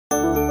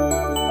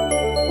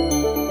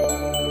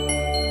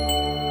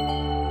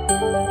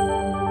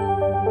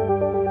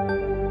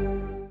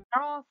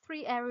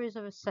areas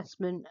of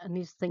assessment, and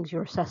these are things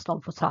you're assessed on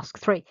for task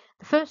 3.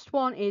 The first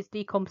one is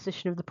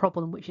decomposition of the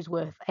problem, which is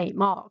worth 8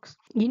 marks.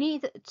 You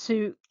need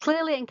to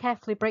clearly and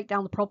carefully break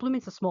down the problem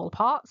into smaller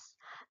parts,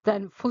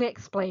 then fully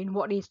explain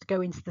what needs to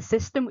go into the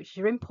system, which is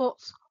your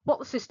inputs, what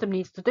the system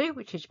needs to do,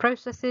 which is your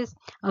processes,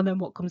 and then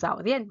what comes out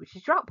at the end, which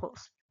is your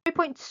outputs.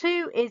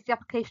 3.2 is the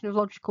application of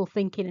logical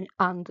thinking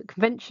and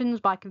conventions.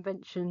 By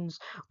conventions,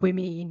 we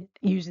mean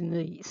using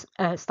the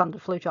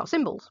standard flowchart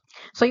symbols.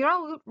 So your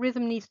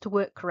algorithm needs to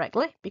work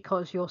correctly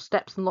because your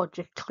steps and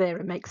logic are clear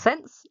and make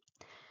sense.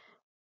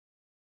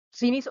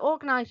 So you need to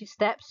organise your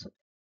steps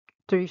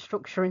through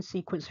structure and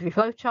sequence of your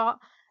flowchart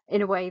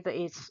in a way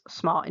that is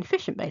smart and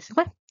efficient,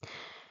 basically.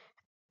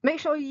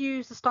 Make sure you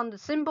use the standard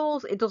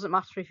symbols. It doesn't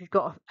matter if you've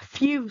got a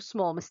few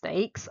small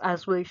mistakes,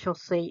 as we shall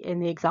see in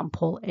the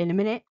example in a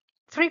minute.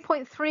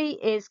 3.3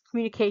 is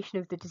communication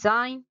of the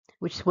design,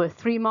 which is worth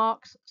 3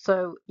 marks.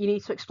 So you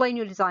need to explain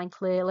your design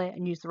clearly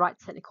and use the right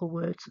technical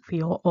words for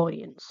your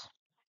audience.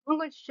 I'm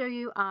going to show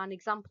you an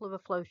example of a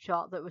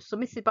flowchart that was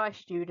submitted by a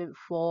student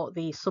for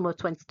the Summer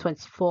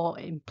 2024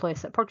 in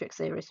Playset Project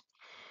Series.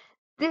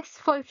 This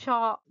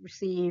flowchart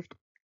received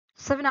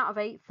 7 out of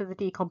 8 for the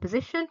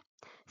decomposition,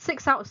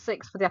 6 out of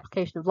 6 for the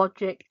application of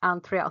logic,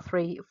 and 3 out of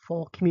 3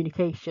 for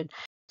communication.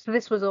 So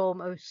this was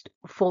almost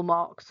full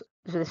marks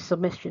for this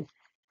submission.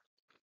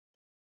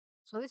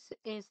 So this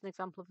is an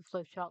example of the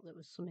flowchart that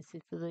was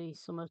submitted for the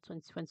Summer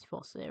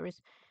 2024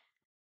 series.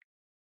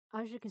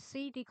 As you can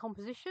see,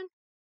 decomposition,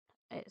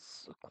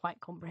 it's quite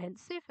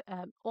comprehensive.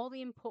 All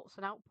the inputs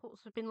and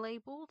outputs have been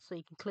labelled, so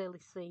you can clearly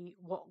see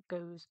what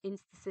goes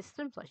into the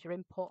system, so that's your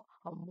input,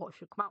 and what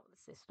should come out of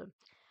the system.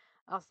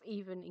 That's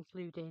even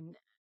including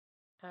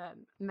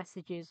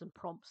messages and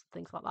prompts,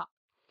 things like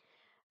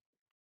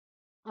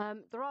that.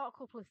 There are a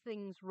couple of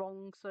things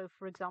wrong. So,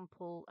 for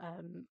example,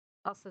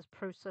 that says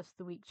process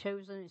the week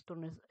chosen. It's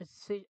done as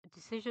a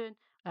decision,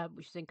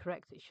 which is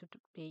incorrect. It should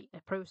be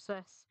a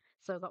process.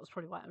 So that was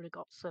probably why I only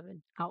got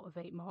 7 out of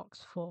 8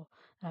 marks for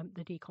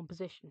the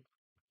decomposition.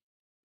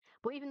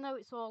 But even though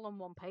it's all on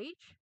one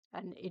page,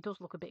 and it does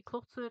look a bit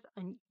cluttered,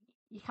 and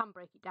you can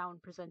break it down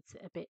and present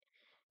it a bit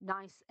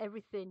nice,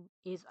 everything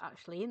is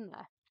actually in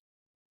there.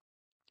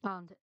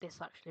 And this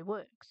actually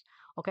works.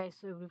 Okay,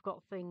 so we've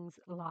got things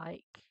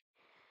like,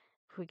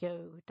 if we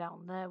go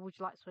down there, would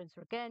you like to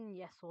enter again,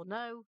 yes or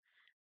no?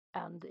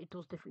 And it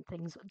does different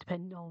things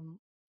depending on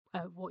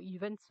what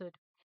you've entered.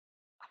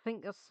 I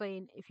think that's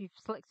saying if you've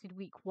selected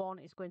week 1,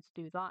 it's going to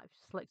do that. If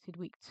you've selected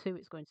week 2,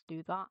 it's going to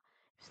do that.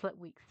 If you select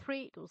week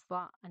 3, it does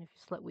that. And if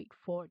you select week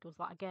 4, it does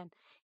that again.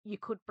 You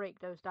could break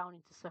those down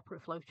into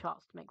separate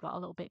flowcharts to make that a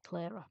little bit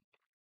clearer.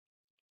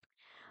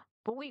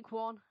 But week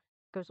 1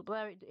 goes up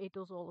there, it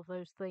does all of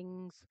those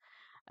things.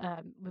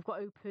 We've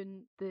got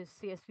open the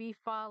CSV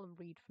file and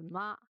read from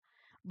that.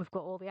 We've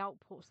got all the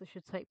outputs that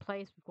should take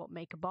place. We've got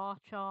make a bar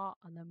chart,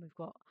 and then we've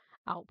got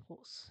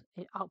output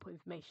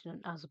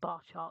information as a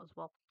bar chart as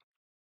well.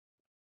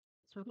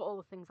 So we've got all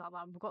the things like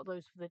that, and we've got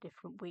those for the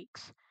different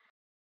weeks.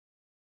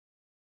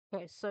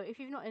 Okay, so if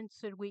you've not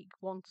entered week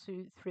 1,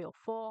 2, 3, or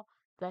 4,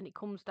 then it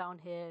comes down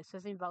here. It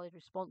says invalid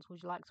response.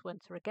 Would you like to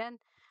enter again?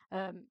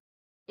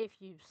 If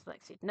you've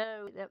selected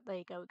no, there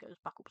you go. It goes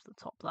back up to the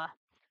top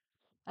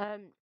there.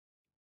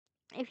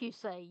 If you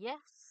say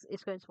yes,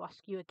 it's going to ask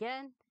you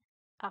again,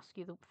 ask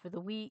you for the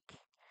week,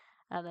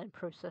 and then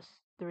process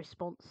the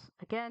response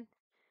again.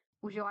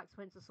 Would you like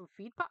to enter some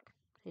feedback?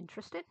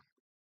 Interesting.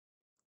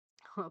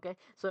 Okay,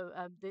 so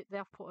they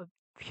have put a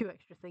few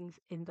extra things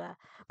in there,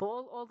 but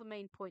all the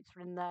main points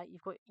are in there.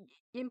 You've got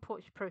your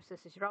inputs, your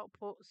processes, your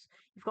outputs.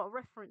 You've got a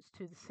reference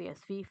to the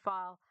CSV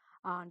file,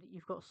 and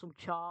you've got some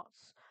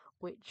charts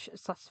which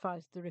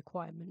satisfies the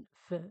requirement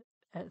for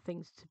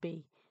things to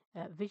be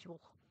visual.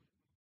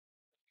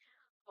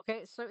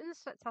 Okay, so in the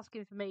set task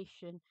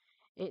information,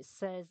 it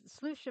says the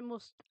solution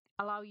must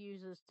allow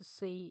users to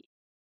see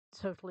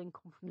total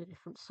income from the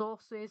different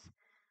sources,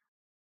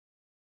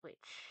 which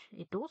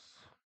it does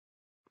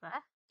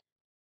there.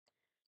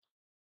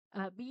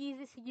 Be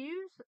easy to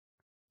use.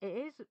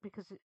 It is,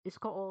 because it's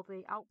got all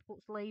the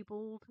outputs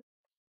labelled,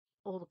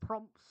 all the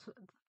prompts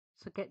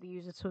to get the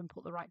user to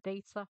input the right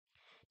data.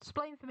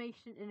 Display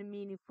information in a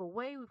meaningful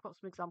way. We've got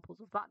some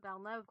examples of that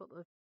down there. We've got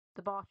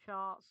the bar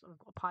charts, and we've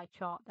got a pie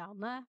chart down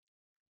there.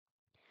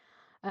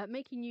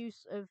 Making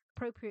use of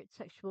appropriate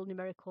textual,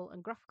 numerical,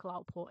 and graphical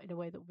output in a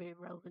way that will be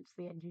relevant to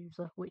the end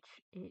user,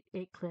 which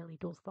it clearly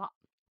does that.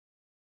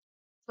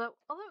 So,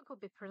 although it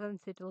could be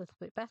presented a little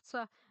bit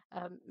better,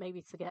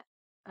 maybe to get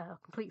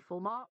complete full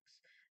marks,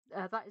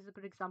 that is a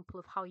good example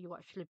of how you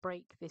actually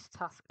break this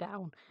task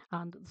down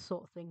and the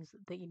sort of things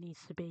that you need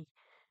to be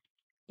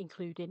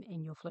including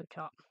in your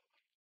flowchart.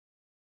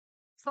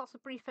 So that's a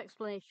brief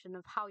explanation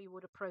of how you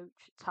would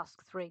approach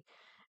task 3.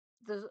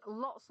 There's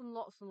lots and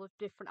lots of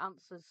different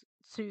answers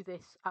to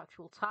this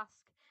actual task.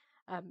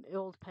 It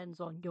all depends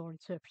on your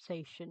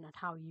interpretation and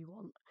how you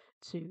want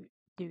to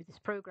do this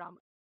program.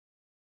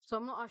 So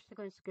I'm not actually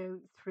going to go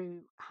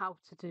through how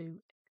to do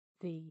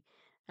the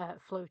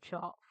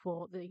flowchart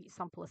for the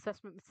sample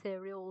assessment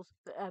materials.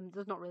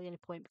 There's not really any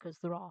point because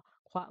there are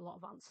quite a lot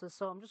of answers.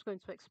 So I'm just going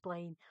to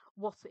explain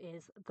what it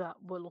is that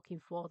we're looking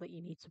for that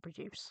you need to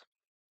produce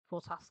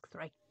for task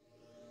 3.